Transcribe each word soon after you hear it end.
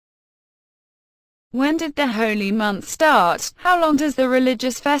When did the holy month start? How long does the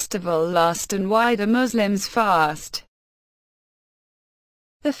religious festival last, and why do Muslims fast?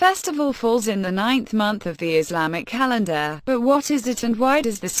 The festival falls in the 9th month of the Islamic calendar, but what is it and why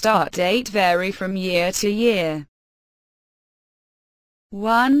does the start date vary from year to year?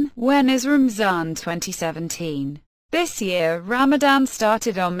 1. When is Ramadan 2017? This year, Ramadan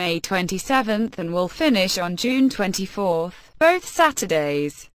started on May 27th and will finish on June 24th, both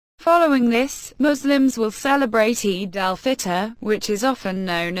Saturdays. Following this, Muslims will celebrate Eid al-Fitr, which is often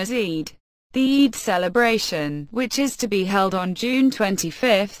known as Eid. The Eid celebration, which is to be held on June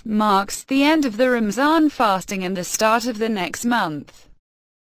 25th, marks the end of the Ramadan fasting and the start of the next month.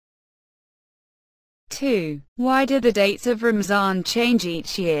 2. Why do the dates of Ramadan change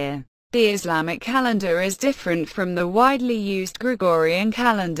each year? The Islamic calendar is different from the widely used Gregorian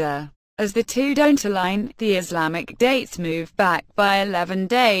calendar. As the two don't align, the Islamic dates move back by 11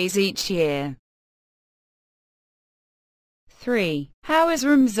 days each year. 3. How is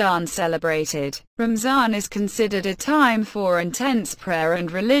Ramadan celebrated? Ramadan is considered a time for intense prayer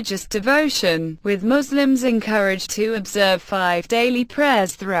and religious devotion, with Muslims encouraged to observe 5 daily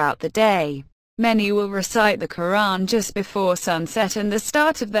prayers throughout the day. Many will recite the Quran just before sunset and the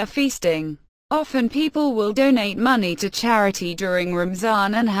start of their feasting. Often people will donate money to charity during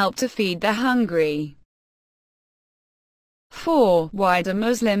Ramadan and help to feed the hungry. 4. Why do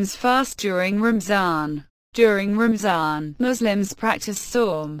Muslims fast during Ramadan? During Ramadan, Muslims practice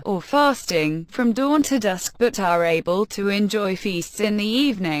sawm, or fasting, from dawn to dusk but are able to enjoy feasts in the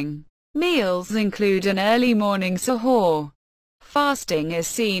evening. Meals include an early morning suhoor. Fasting is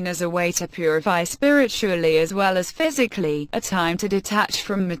seen as a way to purify spiritually as well as physically, a time to detach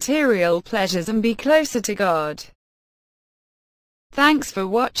from material pleasures and be closer to God. Thanks for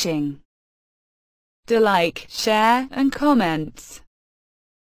watching. Do like, share, and comments.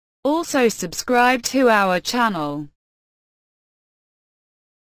 Also subscribe to our channel.